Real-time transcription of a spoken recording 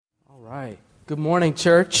right. Good morning,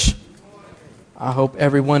 church. I hope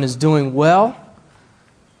everyone is doing well.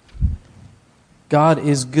 God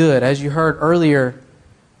is good. As you heard earlier,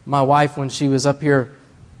 my wife, when she was up here,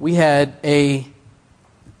 we had a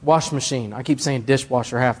wash machine. I keep saying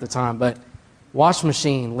dishwasher half the time, but wash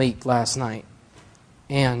machine leaked last night.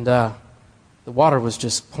 And the water was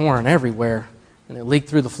just pouring everywhere, and it leaked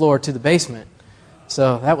through the floor to the basement.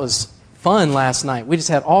 So that was fun last night. We just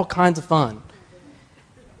had all kinds of fun.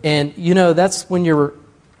 And, you know, that's when you're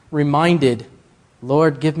reminded,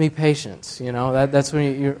 Lord, give me patience. You know, that's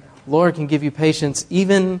when Lord can give you patience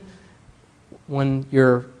even when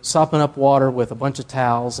you're sopping up water with a bunch of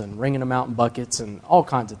towels and wringing them out in buckets and all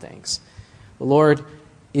kinds of things. The Lord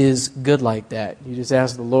is good like that. You just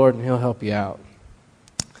ask the Lord and He'll help you out.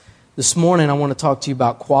 This morning I want to talk to you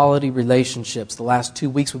about quality relationships. The last 2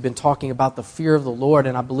 weeks we've been talking about the fear of the Lord,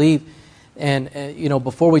 and I believe,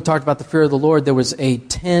 before we talked about the fear of the Lord, there was a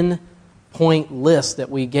 10-point list that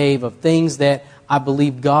we gave of things that I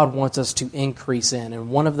believe God wants us to increase in, and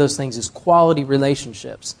one of those things is quality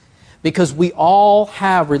relationships. Because we all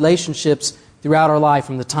have relationships throughout our life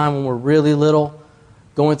from the time when we're really little,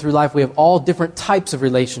 going through life. We have all different types of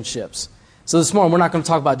relationships. So this morning we're not going to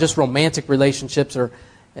talk about just romantic relationships or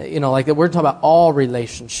like that. We're talking about all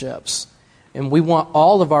relationships. And we want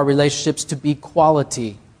all of our relationships to be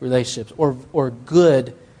quality relationships or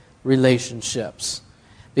good relationships.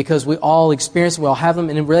 Because we all experience them, we all have them,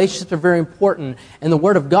 and relationships are very important. And the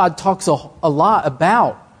Word of God talks a lot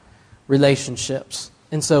about relationships.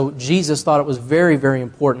 And so Jesus thought it was very, very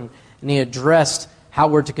important. And He addressed how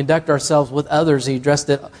we're to conduct ourselves with others. He addressed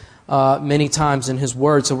it many times in His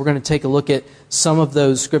Word. So we're going to take a look at some of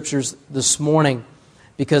those scriptures this morning.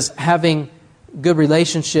 Because having good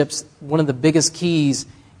relationships, one of the biggest keys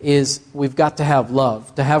is we've got to have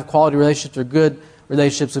love. To have quality relationships or good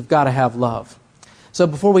relationships, we've got to have love. So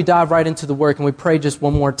before we dive right into the Word, can we pray just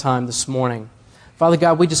one more time this morning? Father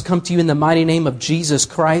God, we just come to you in the mighty name of Jesus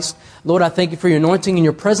Christ. Lord, I thank you for your anointing and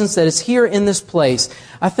your presence that is here in this place.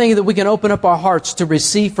 I thank you that we can open up our hearts to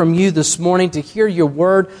receive from you this morning, to hear your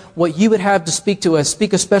word, what you would have to speak to us.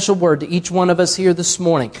 Speak a special word to each one of us here this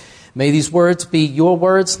morning. May these words be your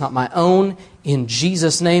words, not my own, in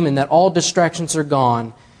Jesus' name, and that all distractions are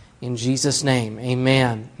gone. In Jesus' name,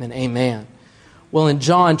 amen and amen. Well, in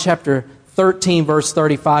John chapter 13, verse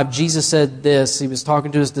 35, Jesus said this. He was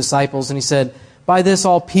talking to His disciples, and He said, "By this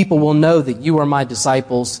all people will know that you are my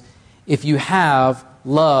disciples, if you have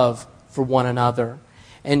love for one another."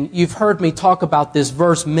 And you've heard me talk about this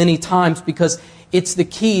verse many times because it's the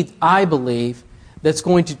key, I believe, that's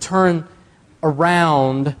going to turn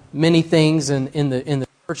around many things in the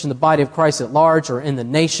church, in the body of Christ at large, or in the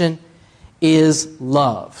nation, is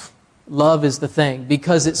love. Love is the thing.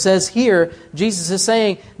 Because it says here, Jesus is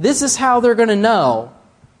saying, this is how they're going to know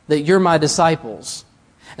that you're my disciples.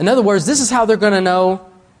 In other words, this is how they're going to know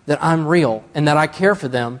that I'm real and that I care for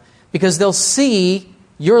them, because they'll see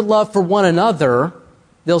your love for one another.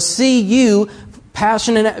 They'll see you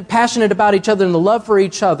passionate about each other and the love for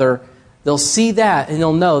each other. They'll see that and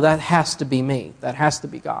they'll know that has to be me. That has to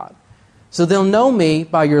be God. So they'll know me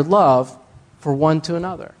by your love for one to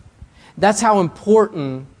another. That's how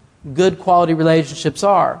important good quality relationships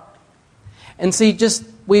are. And see,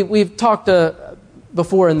 we've talked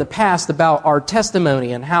before in the past about our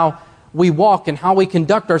testimony and how we walk and how we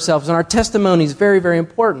conduct ourselves, and our testimony is very, very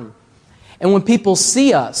important. And when people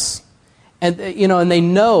see us, and they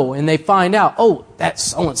know and they find out, oh, that's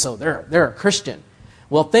so and so, they're a Christian.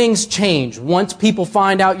 Well, things change. Once people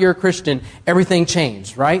find out you're a Christian, everything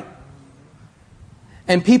changed, right?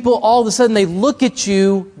 And people all of a sudden they look at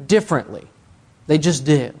you differently. They just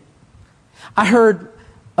do. I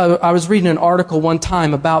was reading an article one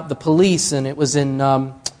time about the police, and it was in,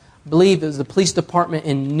 I believe it was the police department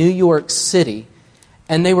in New York City,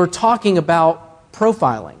 and they were talking about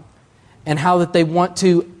profiling and how that they want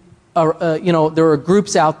to, there are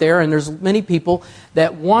groups out there, and there's many people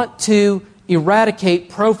that want to eradicate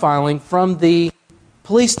profiling from the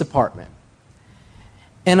police department.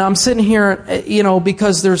 And I'm sitting here,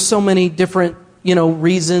 because there's so many different,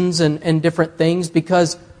 reasons and different things,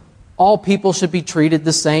 because all people should be treated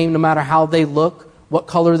the same no matter how they look, what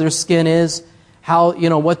color their skin is, how,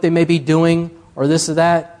 what they may be doing, or this or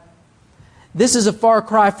that. This is a far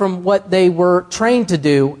cry from what they were trained to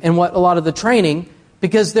do and what a lot of the training,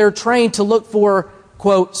 because they're trained to look for,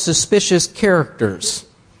 quote, suspicious characters.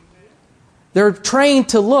 They're trained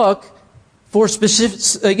to look for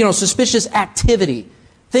suspicious activity,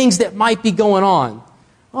 things that might be going on.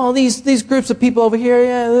 Oh, these groups of people over here,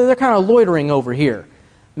 yeah, they're kind of loitering over here.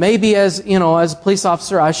 Maybe as a police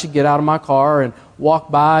officer, I should get out of my car and walk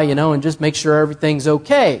by, and just make sure everything's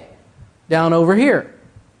okay. down over here.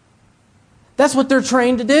 That's what they're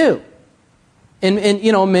trained to do. In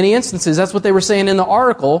many instances, that's what they were saying in the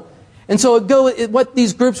article. And so what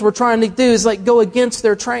these groups were trying to do is like go against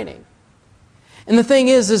their training. And the thing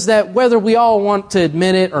is that whether we all want to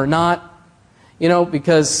admit it or not,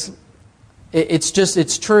 because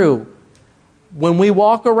it's true. When we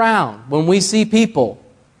walk around, when we see people,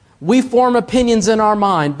 we form opinions in our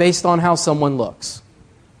mind based on how someone looks.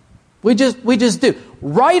 We just do.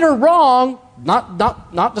 Right or wrong,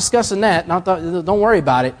 not discussing that, don't worry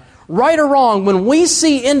about it. Right or wrong, when we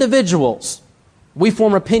see individuals, we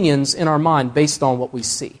form opinions in our mind based on what we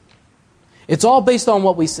see. It's all based on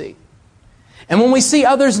what we see. And when we see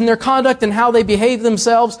others in their conduct and how they behave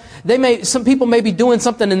themselves, some people may be doing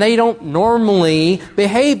something and they don't normally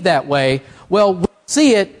behave that way. Well, we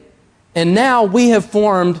see it, and now we have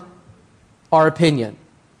formed our opinion.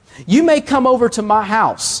 You may come over to my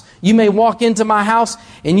house. You may walk into my house,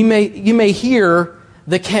 and you may hear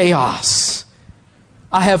the chaos.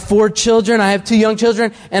 I have 4 children. I have 2 young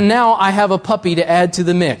children, and now I have a puppy to add to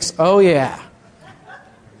the mix. Oh, yeah.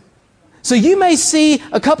 So you may see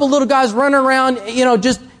a couple little guys running around,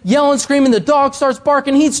 just yelling, screaming. The dog starts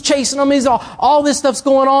barking. He's chasing them. He's all this stuff's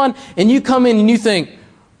going on. And you come in and you think,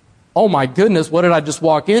 oh my goodness, what did I just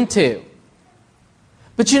walk into?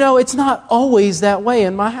 But it's not always that way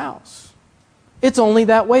in my house. It's only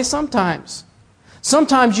that way sometimes.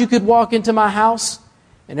 Sometimes you could walk into my house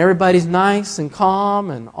and everybody's nice and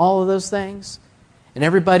calm and all of those things. And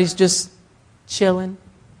everybody's just chilling.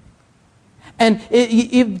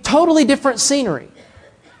 And totally different scenery.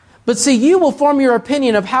 But see, you will form your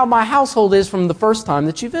opinion of how my household is from the first time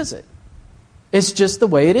that you visit. It's just the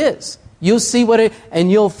way it is. You'll see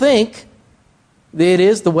and you'll think that it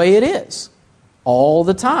is the way it is. All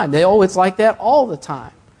the time. It's like that all the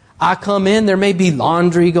time. I come in, there may be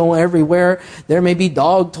laundry going everywhere. There may be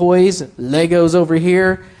dog toys, Legos over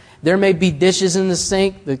here. There may be dishes in the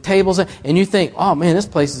sink, the tables, and you think, oh man, this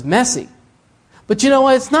place is messy. But you know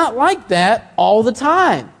what? It's not like that all the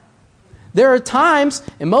time. There are times,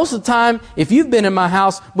 and most of the time, if you've been in my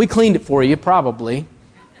house, we cleaned it for you, probably.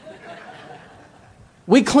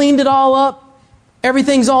 We cleaned it all up.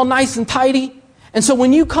 Everything's all nice and tidy. And so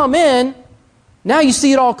when you come in, now you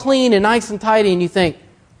see it all clean and nice and tidy, and you think,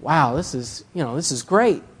 wow, this is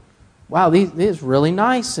great. Wow, this is really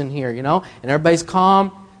nice in here, and everybody's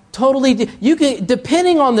calm. Totally, you can,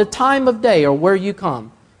 depending on the time of day or where you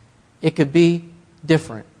come, it could be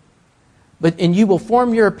different. And you will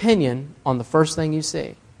form your opinion on the first thing you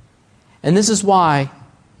see. And this is why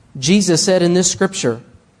Jesus said in this scripture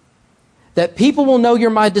that people will know you're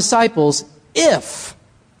my disciples if.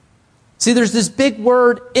 See, there's this big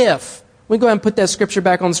word, if. Let me go ahead and put that scripture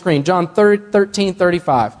back on the screen. John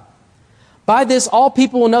 13:35. By this, all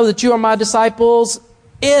people will know that you are my disciples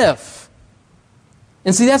if.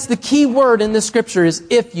 And see, that's the key word in this scripture is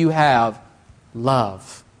if you have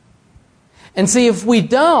love. And see, if we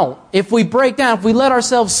don't, if we break down, if we let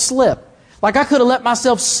ourselves slip, like I could have let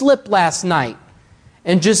myself slip last night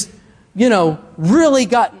and just, really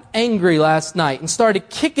gotten angry last night and started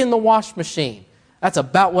kicking the wash machine. That's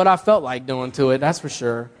about what I felt like doing to it, that's for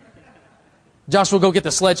sure. Joshua, go get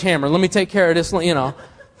the sledgehammer. Let me take care of this,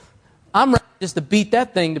 I'm ready just to beat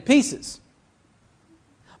that thing to pieces.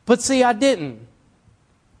 But see, I didn't.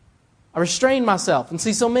 I restrained myself. And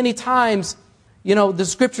see, so many times, the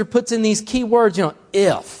scripture puts in these key words,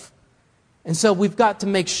 if. And so we've got to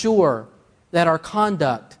make sure that our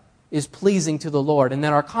conduct is pleasing to the Lord and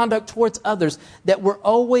that our conduct towards others, that we're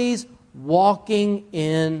always walking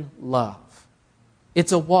in love.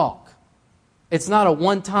 It's a walk. It's not a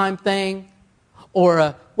one-time thing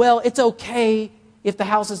or it's okay if the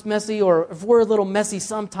house is messy or if we're a little messy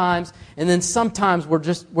sometimes and then sometimes we're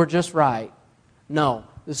just right. No,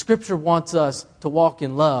 the scripture wants us to walk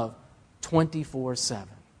in love 24/7.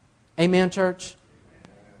 Amen, church?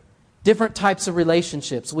 Different types of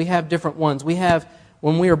relationships. We have different ones. We have,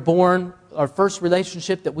 when we are born, our first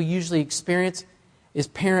relationship that we usually experience is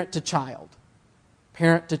parent to child.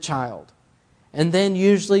 Parent to child. And then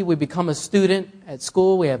usually we become a student at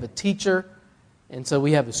school. We have a teacher. And so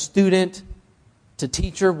we have a student to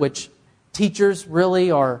teacher, which teachers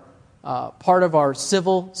really are part of our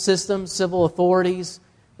civil system, civil authorities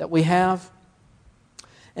that we have.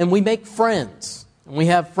 And we make friends. And we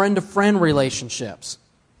have friend-to-friend relationships.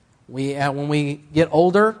 When we get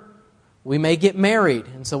older, we may get married.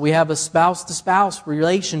 And so we have a spouse-to-spouse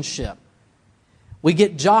relationship. We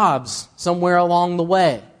get jobs somewhere along the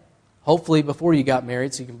way. Hopefully before you got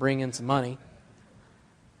married so you can bring in some money.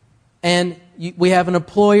 And we have an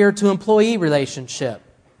employer-to-employee relationship.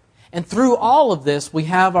 And through all of this, we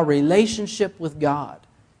have a relationship with God.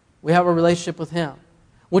 We have a relationship with Him,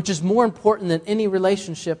 which is more important than any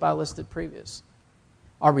relationship I listed previous.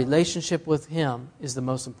 Our relationship with Him is the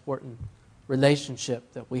most important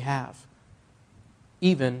relationship that we have,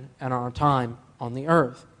 even in our time on the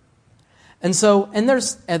earth. And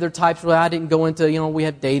there's other types where I didn't go into, we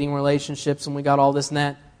have dating relationships and we got all this and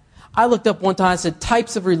that. I looked up one time, I said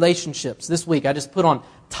types of relationships. This week I just put on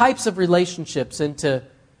types of relationships into,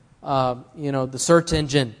 the search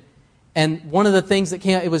engine. And one of the things that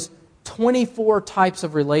came out, it was 24 types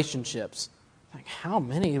of relationships. Like, how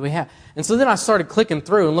many do we have? And so then I started clicking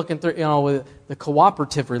through and looking through, with the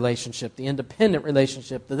cooperative relationship, the independent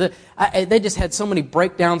relationship. They just had so many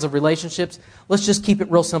breakdowns of relationships. Let's just keep it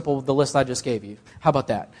real simple with the list I just gave you. How about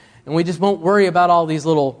that? And we just won't worry about all these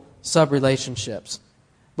little sub-relationships.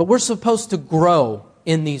 But we're supposed to grow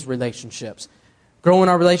in these relationships. Grow in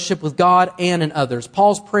our relationship with God and in others.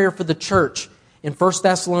 Paul's prayer for the church in 1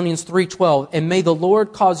 Thessalonians 3:12, and may the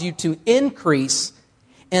Lord cause you to increase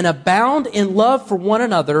and abound in love for one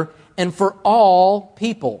another and for all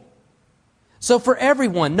people. So for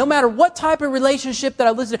everyone, no matter what type of relationship that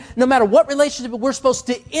I listed, no matter what relationship, we're supposed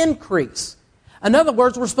to increase. In other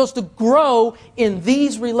words, we're supposed to grow in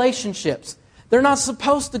these relationships. They're not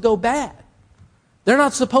supposed to go bad. They're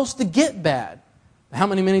not supposed to get bad. How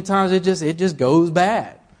many times it just goes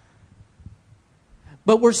bad.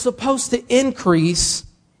 But we're supposed to increase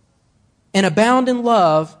and abound in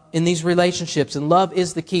love in these relationships. And love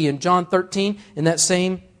is the key. In John 13, in that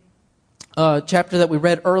same chapter that we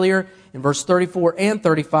read earlier, in verse 34 and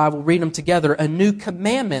 35, we'll read them together. A new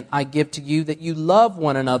commandment I give to you, that you love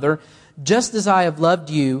one another. Just as I have loved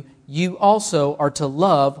you, you also are to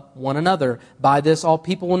love one another. By this all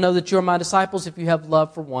people will know that you are my disciples, if you have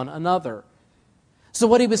love for one another. So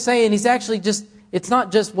what he was saying, he's actually just, it's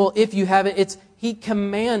not just, well, if you have it, it's he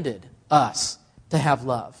commanded us to have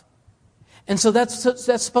love. And so that's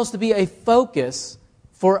supposed to be a focus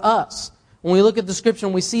for us. When we look at the Scripture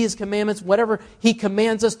and we see His commandments, whatever He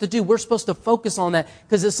commands us to do, we're supposed to focus on that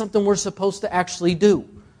because it's something we're supposed to actually do.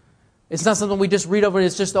 It's not something we just read over and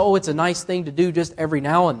it's just, it's a nice thing to do just every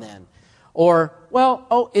now and then. Or,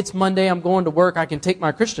 it's Monday, I'm going to work, I can take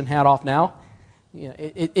my Christian hat off now.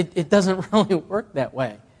 It doesn't really work that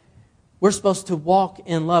way. We're supposed to walk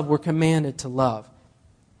in love. We're commanded to love.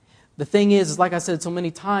 The thing is, like I said so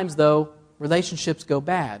many times, though, relationships go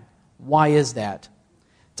bad. Why is that?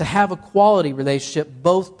 To have a quality relationship,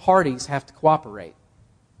 both parties have to cooperate.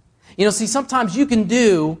 Sometimes you can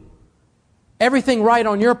do everything right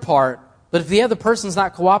on your part, but if the other person's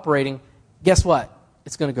not cooperating, guess what?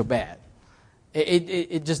 It's going to go bad.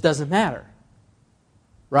 It just doesn't matter.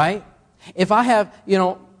 Right? If I have,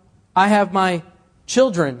 I have my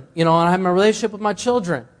children, and I have my relationship with my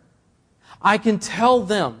children, I can tell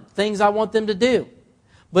them things I want them to do.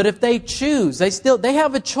 But if they choose, they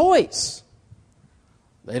have a choice.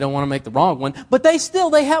 They don't want to make the wrong one, but they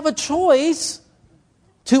have a choice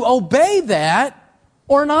to obey that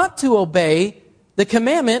or not to obey the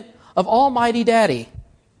commandment of Almighty Daddy.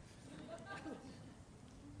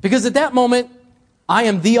 Because at that moment, I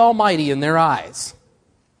am the Almighty in their eyes.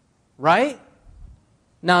 Right?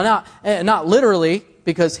 Now, not literally,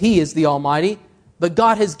 because He is the Almighty, but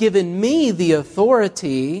God has given me the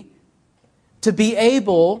authority to be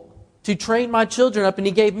able to train my children up, and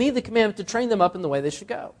He gave me the commandment to train them up in the way they should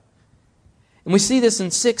go. And we see this in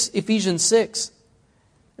Ephesians 6,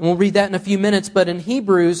 and we'll read that in a few minutes, but in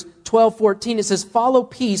Hebrews 12:14 it says, follow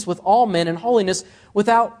peace with all men and holiness,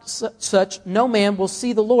 without such no man will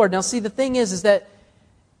see the Lord. Now see, the thing is that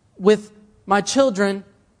with my children,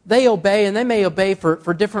 they obey, and they may obey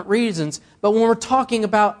for different reasons. But when we're talking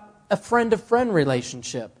about a friend-to-friend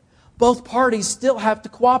relationship, both parties still have to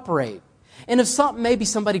cooperate. And if maybe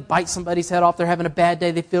somebody bites somebody's head off, they're having a bad day,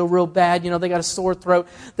 they feel real bad, they got a sore throat,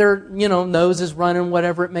 their, nose is running,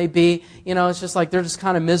 whatever it may be, it's just like they're just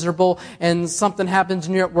kind of miserable, and something happens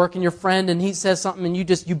and you're at work and your friend, and he says something and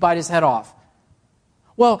you bite his head off.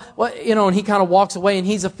 Well, and he kind of walks away and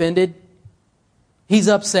he's offended. He's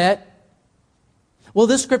upset. Well,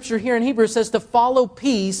 this scripture here in Hebrews says to follow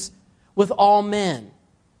peace with all men.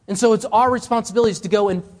 And so it's our responsibility to go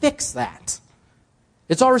and fix that.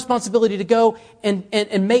 It's our responsibility to go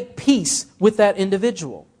and make peace with that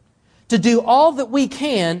individual. To do all that we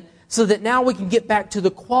can so that now we can get back to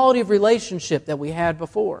the quality of relationship that we had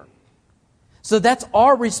before. So that's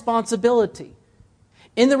our responsibility.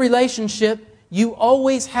 In the relationship, you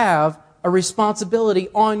always have a responsibility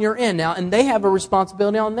on your end now, and they have a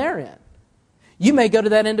responsibility on their end. You may go to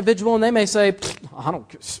that individual and they may say,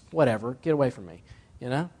 whatever, get away from me,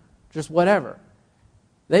 just whatever.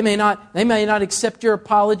 They may not accept your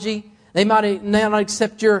apology. They might not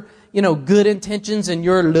accept your good intentions and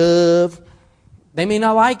your love, they may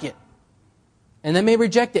not like it. And they may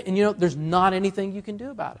reject it. And there's not anything you can do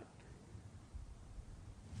about it.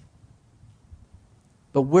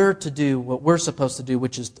 But we're to do what we're supposed to do,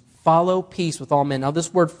 which is to follow peace with all men. Now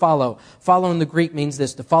this word follow in the Greek means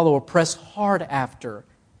this: to follow or press hard after,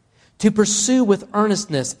 to pursue with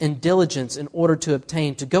earnestness and diligence in order to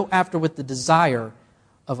obtain, to go after with the desire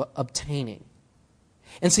of obtaining.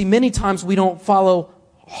 And see, many times we don't follow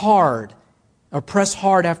hard or press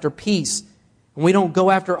hard after peace. And we don't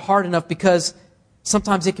go after it hard enough because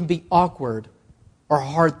sometimes it can be awkward or a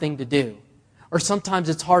hard thing to do. Or sometimes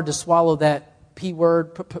it's hard to swallow that P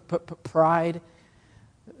word, pride,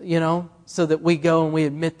 so that we go and we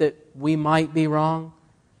admit that we might be wrong,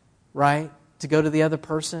 right? To go to the other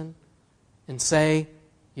person and say,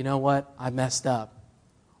 you know what, I messed up.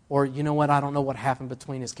 Or, you know what, I don't know what happened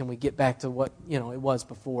between us. Can we get back to what, it was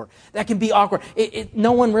before? That can be awkward.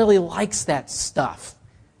 No one really likes that stuff,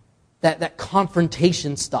 that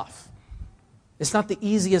confrontation stuff. It's not the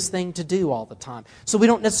easiest thing to do all the time. So we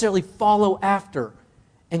don't necessarily follow after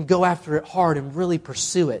and go after it hard and really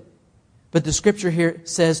pursue it. But the Scripture here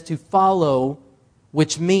says to follow,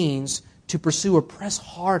 which means to pursue or press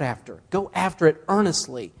hard after. Go after it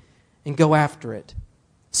earnestly and go after it.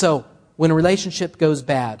 So, when a relationship goes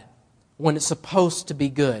bad, when it's supposed to be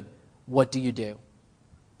good, what do?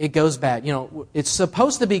 It goes bad. It's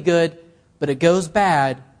supposed to be good, but it goes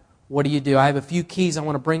bad. What do? I have a few keys I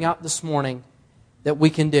want to bring out this morning that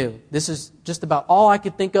we can do. This is just about all I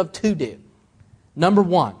could think of to do. Number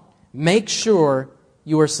one, make sure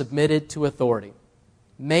you are submitted to authority.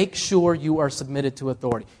 Make sure you are submitted to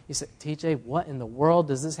authority. You say, TJ, what in the world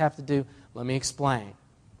does this have to do? Let me explain.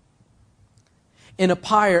 In a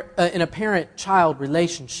parent-child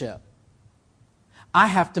relationship, I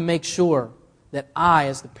have to make sure that I,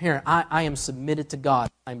 as the parent, I am submitted to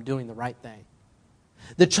God. I'm doing the right thing.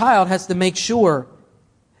 The child has to make sure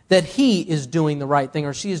that he is doing the right thing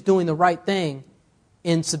or she is doing the right thing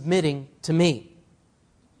in submitting to me.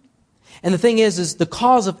 And the thing is the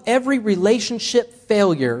cause of every relationship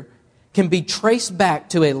failure can be traced back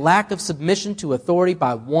to a lack of submission to authority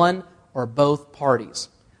by one or both parties.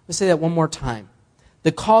 Let's say that one more time.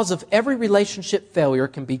 The cause of every relationship failure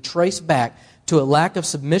can be traced back to a lack of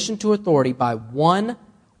submission to authority by one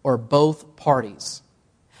or both parties.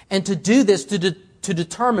 And to do this, to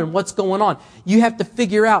determine what's going on, you have to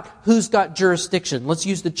figure out who's got jurisdiction. Let's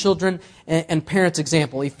use the children and parents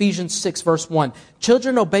example. Ephesians 6, verse 1.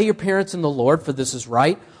 Children, obey your parents in the Lord, for this is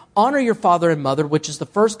right. Honor your father and mother, which is the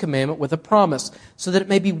first commandment with a promise, so that it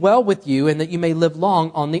may be well with you and that you may live long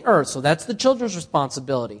on the earth. So that's the children's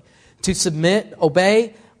responsibility. To submit,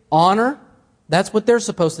 obey, honor, that's what they're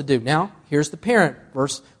supposed to do. Now, here's the parent.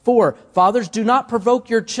 Verse 4. Fathers, do not provoke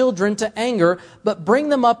your children to anger, but bring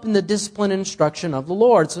them up in the discipline and instruction of the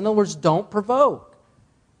Lord. So in other words, don't provoke.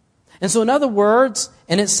 And so in other words,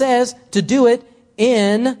 and it says to do it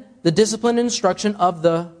in the discipline and instruction of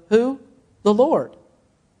the who? The Lord.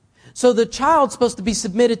 So the child's supposed to be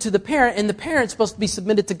submitted to the parent, and the parent's supposed to be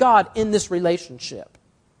submitted to God in this relationship.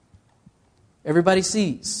 Everybody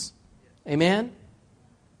sees. Amen?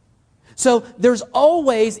 So there's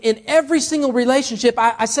always, in every single relationship,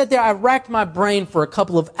 I sat there, I racked my brain for a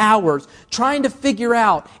couple of hours trying to figure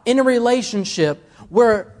out in a relationship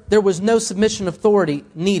where there was no submission authority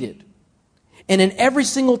needed. And in every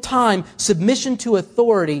single time, submission to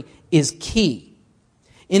authority is key.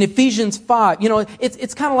 In Ephesians 5,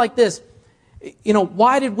 it's kind of like this.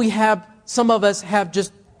 Why did some of us have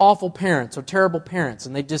just awful parents or terrible parents,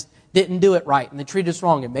 and they just didn't do it right, and they treated us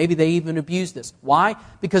wrong, and maybe they even abused us. Why?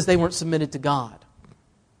 Because they weren't submitted to God.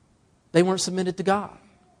 They weren't submitted to God.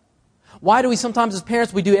 Why do we sometimes as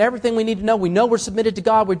parents, we do everything we need to know. We know we're submitted to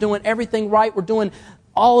God. We're doing everything right. We're doing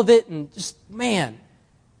all of it, and just, man.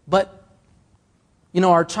 But,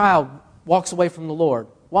 our child walks away from the Lord.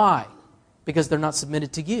 Why? Because they're not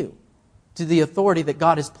submitted to you, to the authority that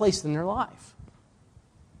God has placed in their life.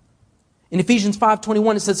 In Ephesians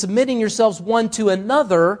 5:21, it says, submitting yourselves one to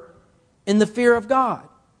another in the fear of God.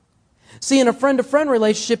 See, in a friend-to-friend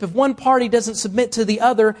relationship, if one party doesn't submit to the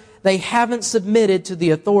other, they haven't submitted to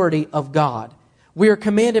the authority of God. We are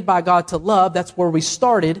commanded by God to love. That's where we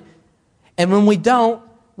started. And when we don't,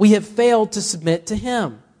 we have failed to submit to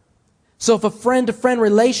Him. So if a friend-to-friend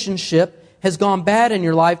relationship has gone bad in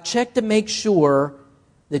your life, check to make sure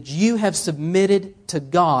that you have submitted to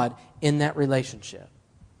God in that relationship.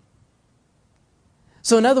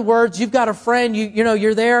 So in other words, you've got a friend,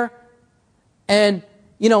 you're there, and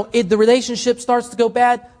the relationship starts to go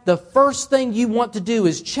bad, the first thing you want to do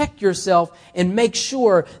is check yourself and make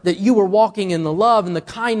sure that you are walking in the love and the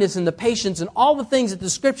kindness and the patience and all the things that the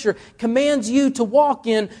Scripture commands you to walk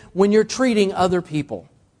in when you're treating other people.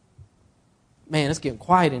 Man, it's getting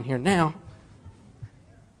quiet in here now.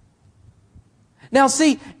 Now,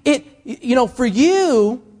 see, for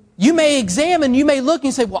you, you may examine, you may look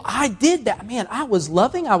and say, well, I did that. Man, I was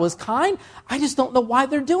loving, I was kind. I just don't know why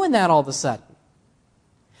they're doing that all of a sudden.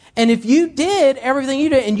 And if you did everything you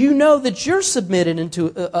did, and you know that you're submitted into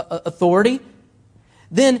authority,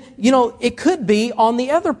 then, it could be on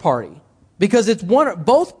the other party. Because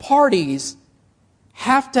both parties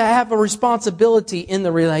have to have a responsibility in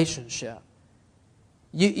the relationship.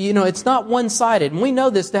 It's not one-sided. And we know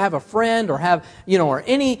this to have a friend or have, or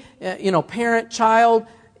any, parent, child,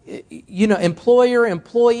 employer,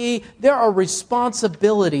 employee. There are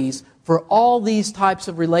responsibilities for all these types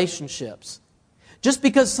of relationships. Just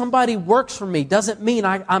because somebody works for me doesn't mean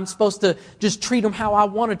I'm supposed to just treat them how I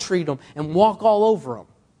want to treat them and walk all over them.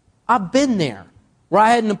 I've been there where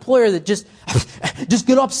I had an employer that just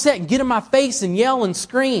get upset and get in my face and yell and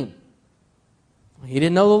scream. He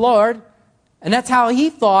didn't know the Lord. And that's how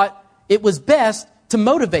he thought it was best to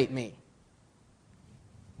motivate me.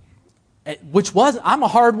 Which was, I'm a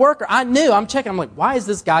hard worker. I knew. I'm checking. I'm like, why is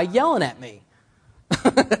this guy yelling at me?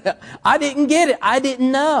 I didn't get it. I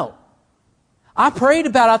didn't know. I prayed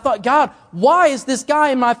about it. I thought, God, why is this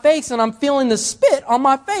guy in my face and I'm feeling the spit on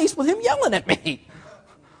my face with him yelling at me?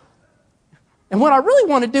 And what I really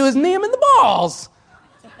want to do is knee him in the balls.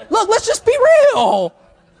 Look, let's just be real.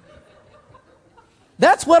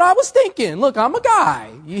 That's what I was thinking. Look, I'm a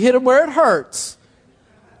guy. You hit him where it hurts.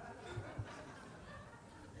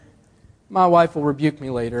 My wife will rebuke me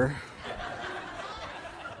later.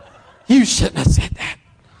 You shouldn't have said that.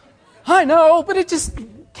 I know, but it just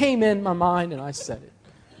came in my mind and I said it.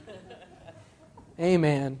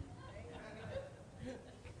 Amen.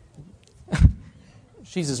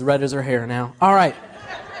 She's as red as her hair now. All right.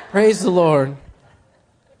 Praise the Lord.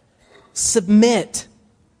 Submit.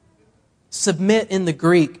 Submit in the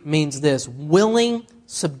Greek means this: willing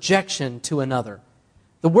subjection to another.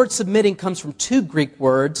 The word submitting comes from two Greek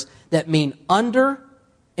words that mean under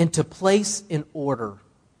and to place in order.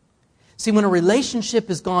 See, when a relationship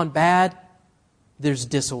has gone bad, there's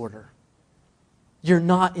disorder. You're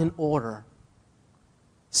not in order.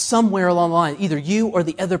 Somewhere along the line, either you or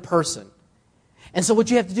the other person. And so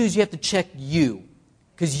what you have to do is you have to check you.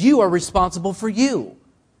 Because you are responsible for you.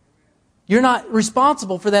 You're not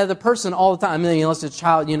responsible for that other person all the time. I mean, unless it's a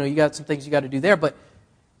child, you got some things you got to do there. But,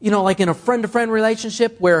 like in a friend-to-friend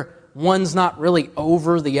relationship where one's not really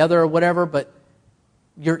over the other or whatever, but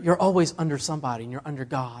you're always under somebody and you're under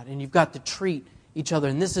God. And you've got to treat each other.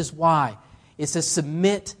 And this is why. It says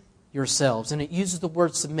submit yourselves. And it uses the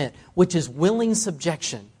word submit, which is willing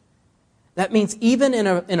subjection. That means even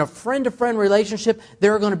in a friend-to-friend relationship,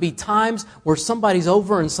 there are going to be times where somebody's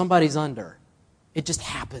over and somebody's under. It just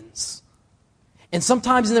happens. And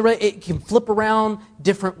sometimes it can flip around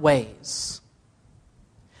different ways.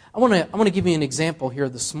 I want to give you an example here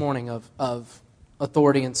this morning of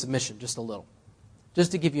authority and submission, just a little.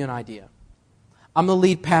 Just to give you an idea. I'm the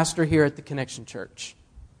lead pastor here at the Connection Church.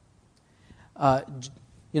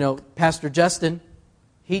 Pastor Justin,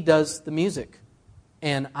 he does the music.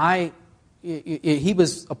 And he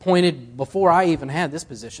was appointed before I even had this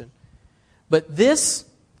position. But this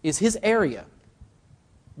is his area.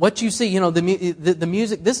 What you see, the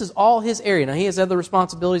music, this is all his area. Now, he has other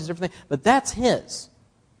responsibilities and different things, but that's his.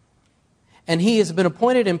 And he has been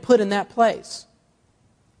appointed and put in that place.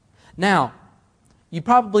 Now, you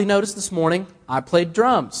probably noticed this morning, I played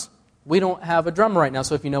drums. We don't have a drummer right now,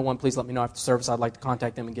 so if you know one, please let me know after service. I'd like to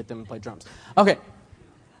contact them and get them to play drums. Okay.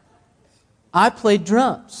 I played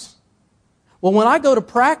drums. Well, when I go to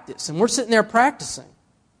practice, and we're sitting there practicing,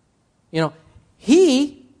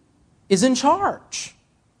 he is in charge.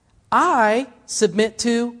 I submit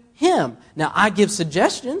to him. Now, I give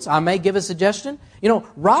suggestions. I may give a suggestion.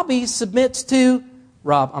 Robbie submits to...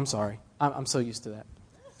 Rob, I'm sorry. I'm so used to that.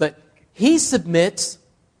 But he submits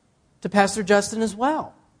to Pastor Justin as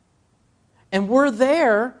well. And we're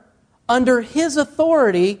there under his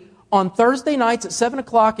authority on Thursday nights at 7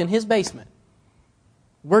 o'clock in his basement.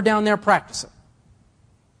 We're down there practicing.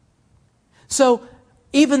 So,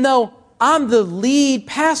 even though I'm the lead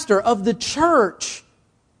pastor of the church,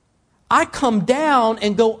 I come down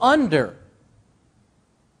and go under.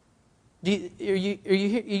 Are you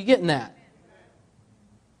getting that?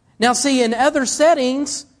 Now, see, in other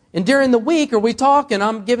settings, and during the week, or we talk and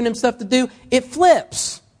I'm giving him stuff to do, it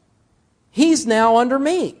flips. He's now under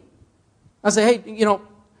me. I say, hey,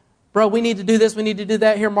 Bro, we need to do this, we need to do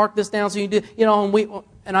that. Here, mark this down so you do,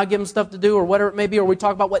 and I give them stuff to do or whatever it may be, or we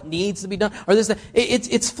talk about what needs to be done, or this, that.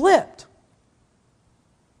 It's flipped.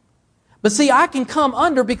 But see, I can come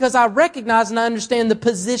under because I recognize and I understand the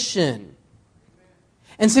position.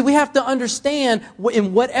 And see, we have to understand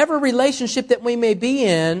in whatever relationship that we may be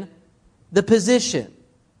in, the position.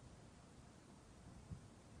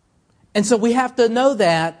 And so we have to know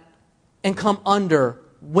that and come under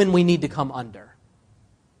when we need to come under.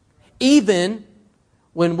 Even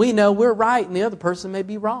when we know we're right and the other person may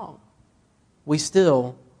be wrong. We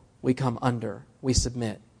come under. We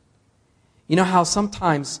submit. You know how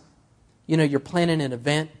sometimes, you're planning an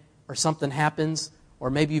event or something happens, or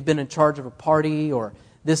maybe you've been in charge of a party or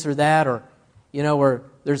this or that, or,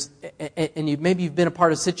 maybe you've been a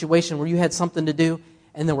part of a situation where you had something to do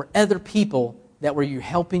and there were other people that were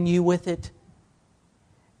helping you with it.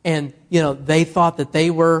 And, they thought that they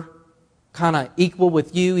were kind of equal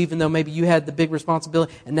with you, even though maybe you had the big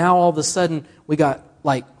responsibility. And now all of a sudden, we got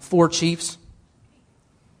like 4 chiefs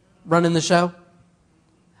running the show.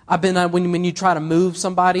 I've been when you try to move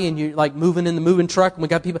somebody and you're like moving in the moving truck, and we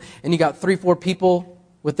got people, and you got 3-4 people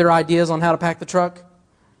with their ideas on how to pack the truck.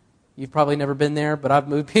 You've probably never been there, but I've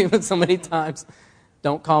moved people so many times.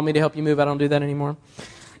 Don't call me to help you move. I don't do that anymore.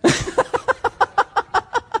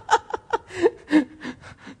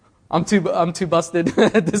 I'm too busted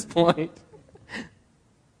at this point.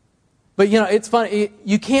 But it's funny.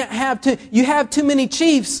 You can't have you have too many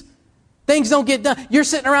chiefs. Things don't get done. You're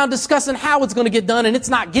sitting around discussing how it's going to get done, and it's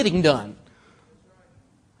not getting done.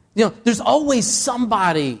 There's always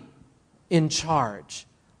somebody in charge.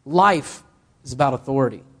 Life is about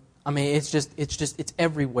authority. I mean, it's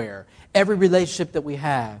everywhere. Every relationship that we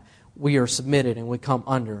have, we are submitted and we come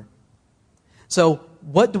under. So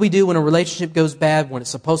what do we do when a relationship goes bad, when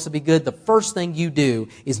it's supposed to be good? The first thing you do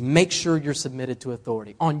is make sure you're submitted to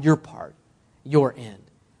authority on your part, your end.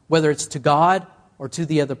 Whether it's to God or to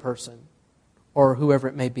the other person or whoever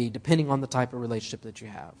it may be, depending on the type of relationship that you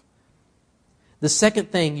have. The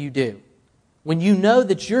second thing you do, when you know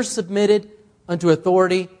that you're submitted unto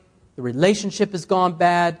authority, the relationship has gone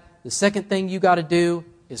bad, the second thing you got to do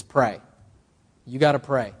is pray. You got to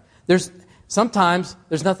pray. Sometimes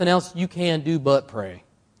there's nothing else you can do but pray.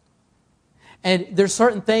 And there's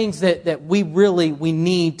certain things that we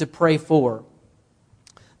need to pray for.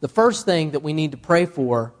 The first thing that we need to pray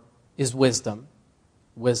for is wisdom.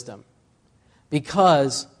 Wisdom.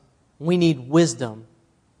 Because we need wisdom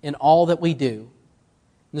in all that we do.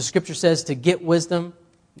 And the Scripture says to get wisdom,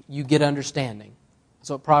 you get understanding. That's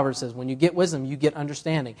what Proverbs says. When you get wisdom, you get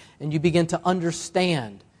understanding. And you begin to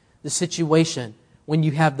understand the situation when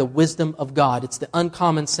you have the wisdom of God. It's the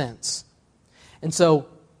uncommon sense. And so,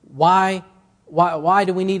 why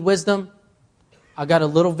do we need wisdom? I got a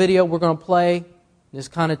little video we're going to play. This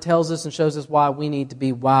kind of tells us and shows us why we need to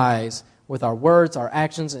be wise with our words, our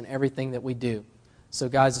actions, and everything that we do. So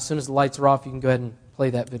guys, as soon as the lights are off, you can go ahead and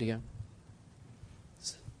play that video.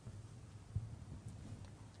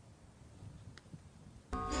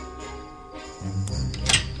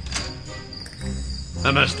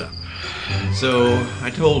 I messed up. So I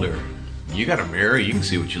told her, you got a mirror, you can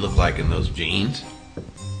see what you look like in those jeans.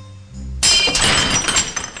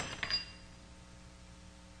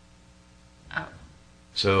 Oh.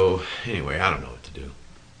 So anyway, I don't know what to do.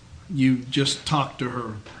 You just talk to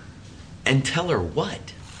her. And tell her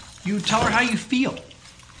what? You tell her how you feel.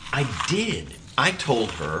 I did. I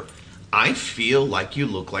told her, I feel like you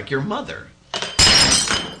look like your mother.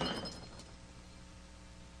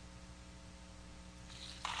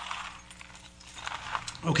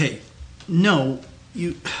 Okay, no,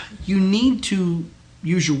 you need to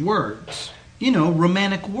use your words.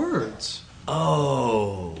 Romantic words.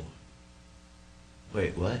 Oh.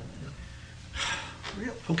 Wait, what?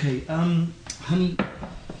 Okay, honey,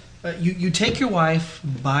 you take your wife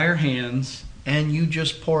by her hands and you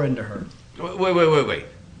just pour into her. Wait.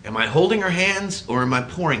 Am I holding her hands or am I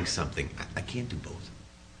pouring something? I can't do both.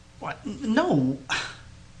 What? No.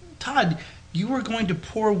 Todd, you are going to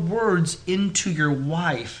pour words into your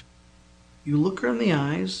wife. You look her in the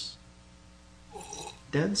eyes,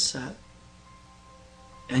 dead set,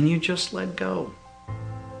 and you just let go.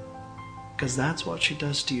 Because that's what she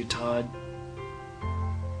does to you, Todd.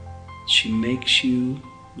 She makes you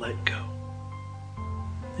let go.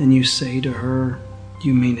 And you say to her,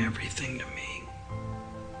 you mean everything to me.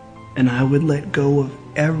 And I would let go of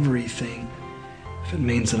everything if it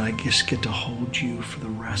means that I just get to hold you for the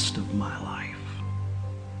rest of my life.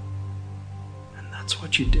 And that's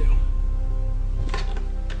what you do.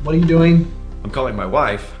 What are you doing? I'm calling my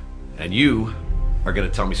wife, and you are going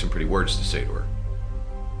to tell me some pretty words to say to her.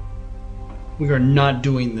 We are not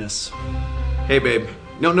doing this. Hey, babe.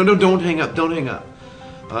 No, don't hang up. Don't hang up.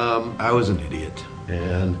 I was an idiot.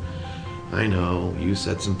 And I know you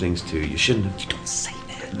said some things too. You shouldn't have. You don't say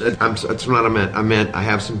that. That's what I meant. I meant I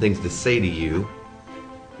have some things to say to you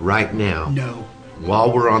right now. No.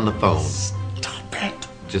 While we're on the phone. Stop it.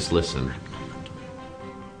 Just listen.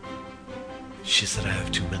 She said I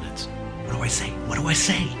have 2 minutes. What do I say? What do I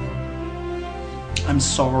say? I'm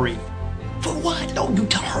sorry. For what? No, you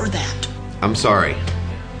tell her that. I'm sorry.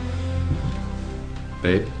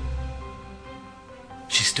 Babe?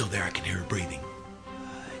 She's still there. I can hear her breathing.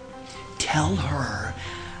 Tell her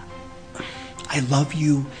I love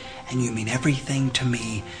you and you mean everything to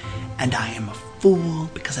me, and I am a fool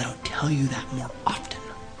because I don't tell you that more often.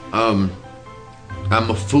 I'm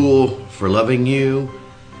a fool for loving you,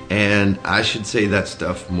 and I should say that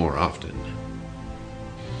stuff more often.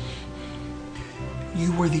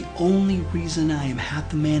 You were the only reason I am half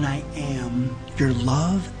the man I am. Your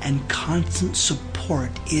love and constant support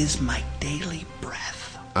is my daily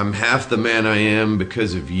breath. I'm half the man I am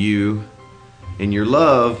because of you, and your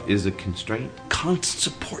love is a constraint. Constant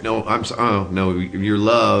support. No, no, your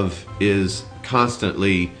love is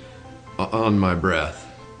constantly on my breath,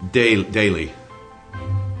 daily.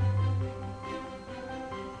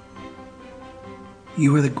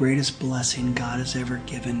 You are the greatest blessing God has ever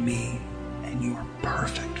given me, and you are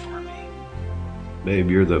perfect for me. Babe,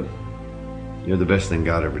 you're the best thing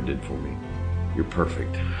God ever did for me. You're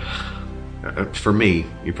perfect. For me,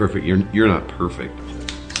 you're perfect. You're not perfect.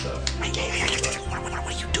 What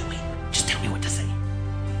are you doing? Just tell me what to say.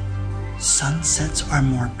 Sunsets are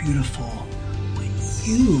more beautiful when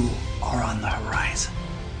you are on the horizon.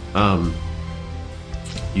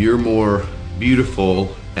 You're more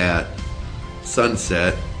beautiful at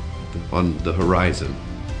sunset on the horizon.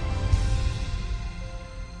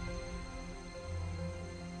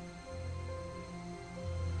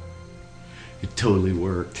 It totally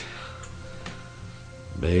worked.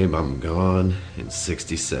 Babe, I'm gone in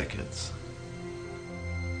 60 seconds.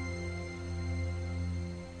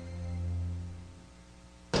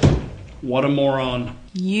 What a moron.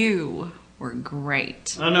 You were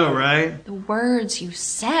great. I know, right? The words you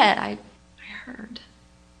said, I heard.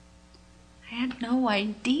 I had no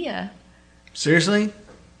idea. Seriously?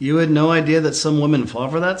 You had no idea that some women fall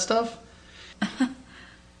for that stuff?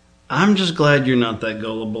 I'm just glad you're not that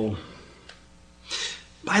gullible.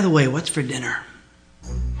 By the way, what's for dinner?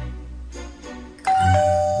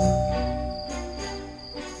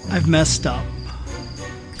 I've messed up.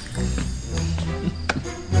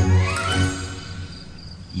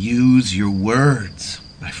 Use your words,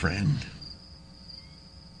 my friend.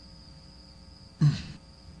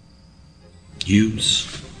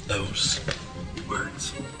 Use those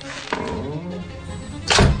words.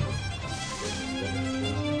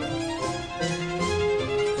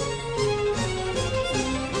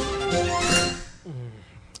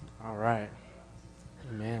 All right.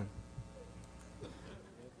 Amen.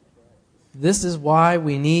 This is why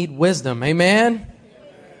we need wisdom. Amen?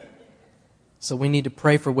 So we need to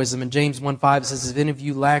pray for wisdom. And James 1:5 says, if any of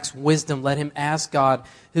you lacks wisdom, let him ask God,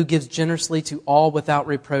 who gives generously to all without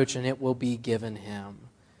reproach, and it will be given him.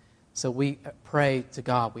 So we pray to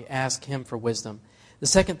God. We ask him for wisdom. The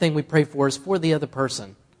second thing we pray for is for the other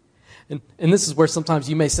person. And this is where sometimes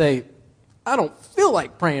you may say, I don't feel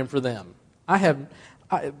like praying for them.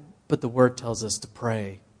 But the Word tells us to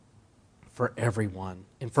pray for everyone.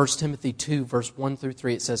 In 1 Timothy 2, verse 1 through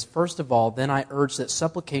 3, it says, first of all, then I urge that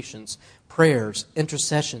supplications, prayers,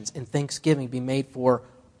 intercessions, and thanksgiving be made for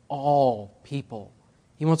all people.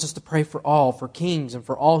 He wants us to pray for all, for kings and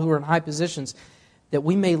for all who are in high positions, that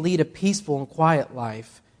we may lead a peaceful and quiet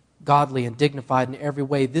life, godly and dignified in every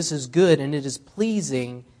way. This is good and it is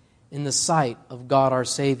pleasing in the sight of God our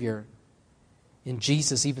Savior. And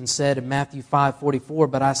Jesus even said in Matthew 5:44,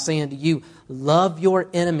 but I say unto you, love your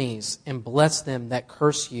enemies and bless them that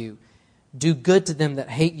curse you. Do good to them that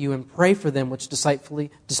hate you and pray for them which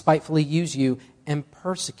despitefully use you and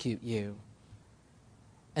persecute you.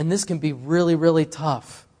 And this can be really, really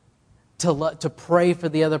tough to pray for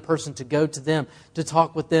the other person, to go to them, to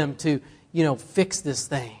talk with them, to, fix this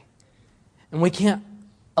thing. And we can't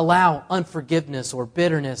allow unforgiveness or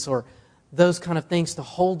bitterness or those kind of things to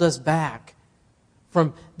hold us back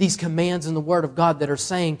from these commands in the Word of God that are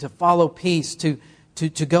saying to follow peace, to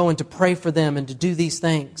go and to pray for them and to do these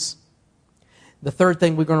things. The third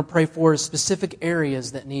thing we're going to pray for is specific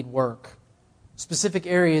areas that need work. Specific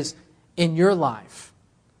areas in your life.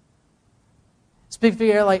 Specific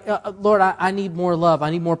area like, Lord, I need more love.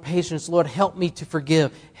 I need more patience. Lord, help me to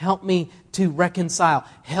forgive. Help me to reconcile.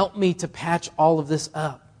 Help me to patch all of this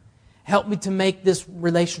up. Help me to make this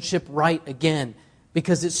relationship right again,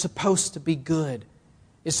 because it's supposed to be good.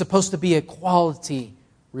 It's supposed to be a quality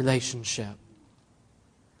relationship.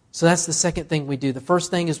 So that's the second thing we do. The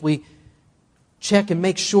first thing is we check and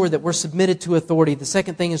make sure that we're submitted to authority. The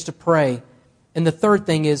second thing is to pray. And the third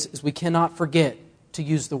thing is we cannot forget to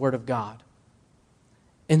use the Word of God.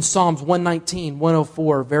 In Psalms 119,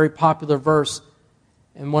 104, very popular verse,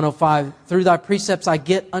 and 105, through thy precepts I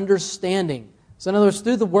get understanding. So in other words,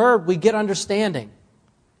 through the Word we get understanding.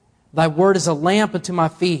 Thy Word is a lamp unto my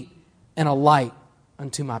feet and a light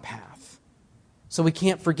unto my path. So we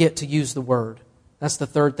can't forget to use the Word. That's the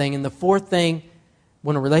third thing. And the fourth thing,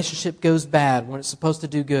 when a relationship goes bad, when it's supposed to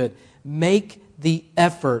do good, make the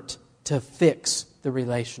effort to fix the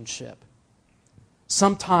relationship.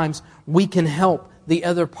 Sometimes we can help the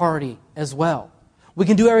other party as well. We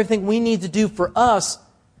can do everything we need to do for us,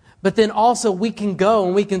 but then also we can go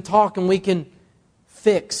and we can talk and we can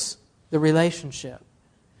fix the relationship.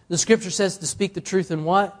 The Scripture says to speak the truth in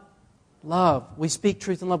what? Love. We speak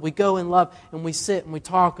truth in love. We go in love and we sit and we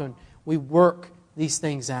talk and we work these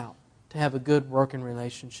things out to have a good working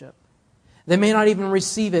relationship. They may not even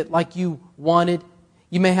receive it like you wanted.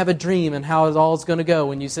 You may have a dream and how it all is going to go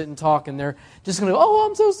when you sit and talk and they're just going to go, oh,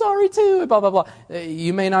 I'm so sorry too, and blah, blah, blah.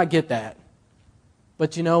 You may not get that.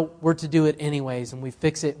 But you know, we're to do it anyways, and we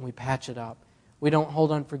fix it and we patch it up. We don't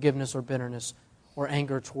hold unforgiveness or bitterness or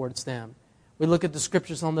anger towards them. We look at the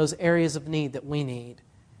Scriptures on those areas of need that we need.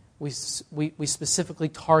 We specifically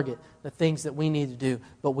target the things that we need to do,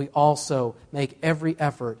 but we also make every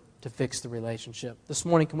effort to fix the relationship. This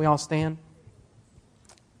morning, can we all stand?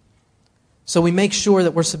 So we make sure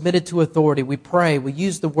that we're submitted to authority. We pray, we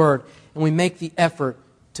use the Word, and we make the effort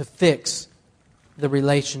to fix the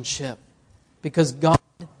relationship. Because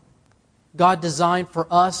God designed for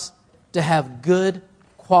us to have good,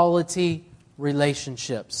 quality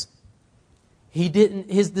relationships.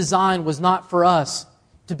 His design was not for us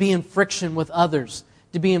to be in friction with others,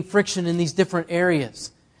 to be in friction in these different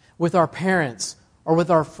areas, with our parents, or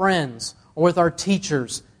with our friends, or with our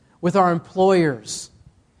teachers, with our employers.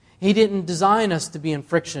 He didn't design us to be in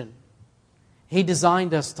friction. He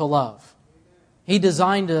designed us to love. He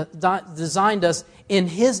designed us in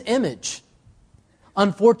His image.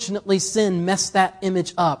 Unfortunately, sin messed that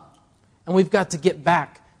image up, and we've got to get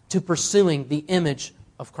back to pursuing the image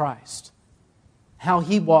of Christ. How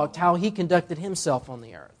He walked, how He conducted Himself on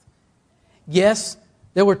the earth. Yes,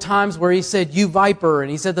 there were times where He said, you viper,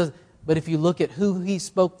 and He said, but if you look at who He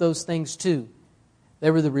spoke those things to, they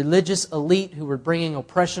were the religious elite who were bringing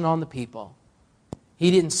oppression on the people. He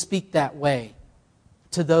didn't speak that way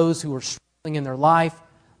to those who were struggling in their life,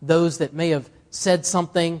 those that may have said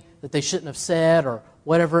something that they shouldn't have said, or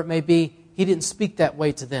whatever it may be. He didn't speak that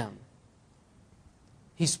way to them.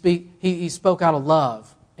 He spoke out of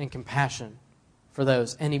love and compassion for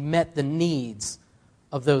those, and He met the needs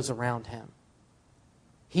of those around Him.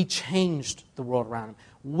 He changed the world around Him.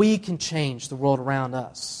 We can change the world around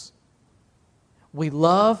us. We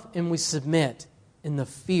love and we submit in the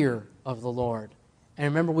fear of the Lord. And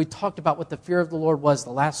remember, we talked about what the fear of the Lord was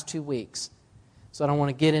the last 2 weeks. So I don't want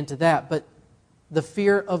to get into that. But the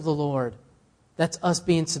fear of the Lord, that's us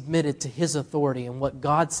being submitted to His authority and what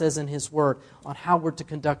God says in His Word on how we're to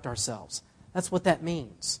conduct ourselves. That's what that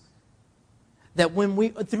means. That when we,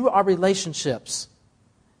 through our relationships,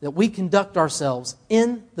 that we conduct ourselves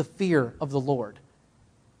in the fear of the Lord.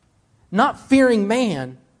 Not fearing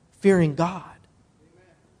man, fearing God.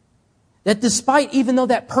 That despite, even though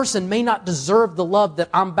that person may not deserve the love that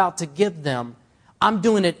I'm about to give them, I'm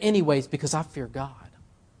doing it anyways because I fear God.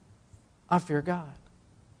 I fear God.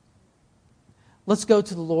 Let's go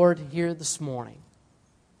to the Lord here this morning.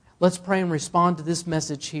 Let's pray and respond to this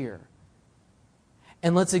message here.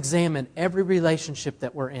 And let's examine every relationship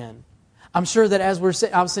that we're in. I'm sure that as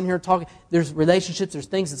I was sitting here talking, there's relationships, there's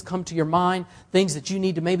things that's come to your mind, things that you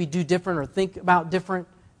need to maybe do different or think about different,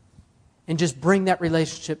 and just bring that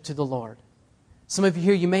relationship to the Lord. Some of you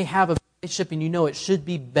here, you may have a relationship and you know it should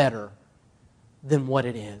be better than what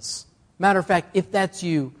it is. Matter of fact, if that's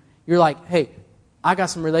you, you're like, hey, I got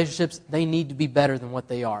some relationships, they need to be better than what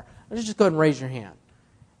they are. Let's just go ahead and raise your hand.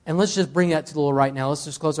 And let's just bring that to the Lord right now. Let's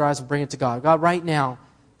just close our eyes and bring it to God. God, right now,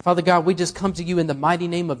 Father God, we just come to you in the mighty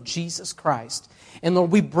name of Jesus Christ. And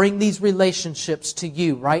Lord, we bring these relationships to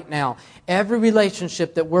you right now. Every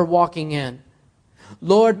relationship that we're walking in.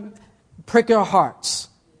 Lord, prick our hearts.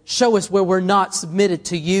 Show us where we're not submitted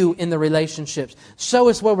to you in the relationships. Show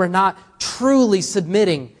us where we're not truly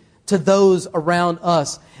submitting to those around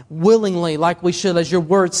us willingly like we should, as your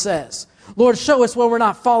word says. Lord, show us where we're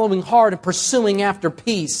not following hard and pursuing after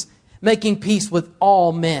peace, making peace with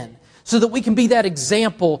all men. so that we can be that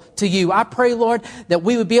example to you. I pray, Lord, that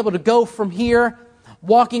we would be able to go from here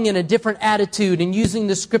walking in a different attitude and using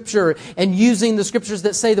the Scripture and using the Scriptures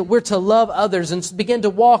that say that we're to love others and begin to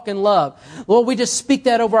walk in love. Lord, we just speak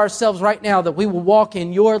that over ourselves right now, that we will walk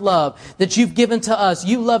in your love that you've given to us.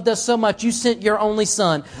 You loved us so much, you sent your only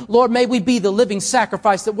Son. Lord, may we be the living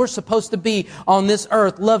sacrifice that we're supposed to be on this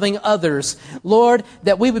earth, loving others. Lord,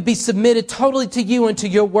 that we would be submitted totally to you and to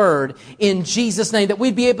your word in Jesus' name, that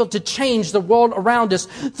we'd be able to change the world around us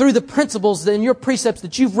through the principles and your precepts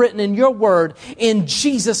that you've written in your word. In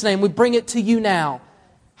Jesus' name, we bring it to you now.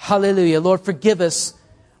 Hallelujah. Lord, forgive us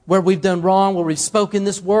where we've done wrong, where we've spoken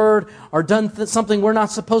this word or done something we're not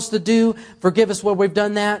supposed to do. Forgive us where we've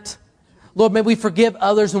done that. Lord, may we forgive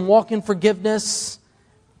others and walk in forgiveness.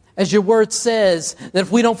 As your word says, that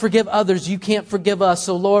if we don't forgive others, you can't forgive us.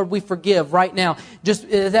 So Lord, we forgive right now. Just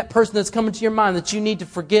that person that's coming to your mind that you need to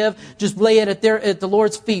forgive, just lay it at the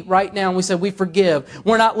Lord's feet right now. And we say, we forgive.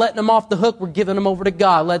 We're not letting them off the hook. We're giving them over to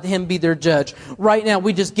God. Let Him be their judge. Right now,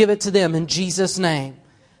 we just give it to them in Jesus' name.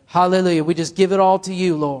 Hallelujah. We just give it all to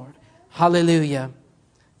you, Lord. Hallelujah.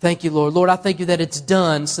 Thank you, Lord. Lord, I thank you that it's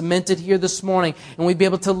done, cemented here this morning. And we'd be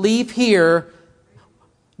able to leave here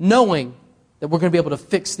knowing that we're going to be able to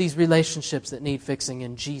fix these relationships that need fixing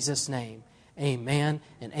in Jesus' name. Amen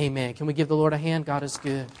and amen. Can we give the Lord a hand? God is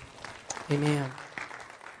good. Amen.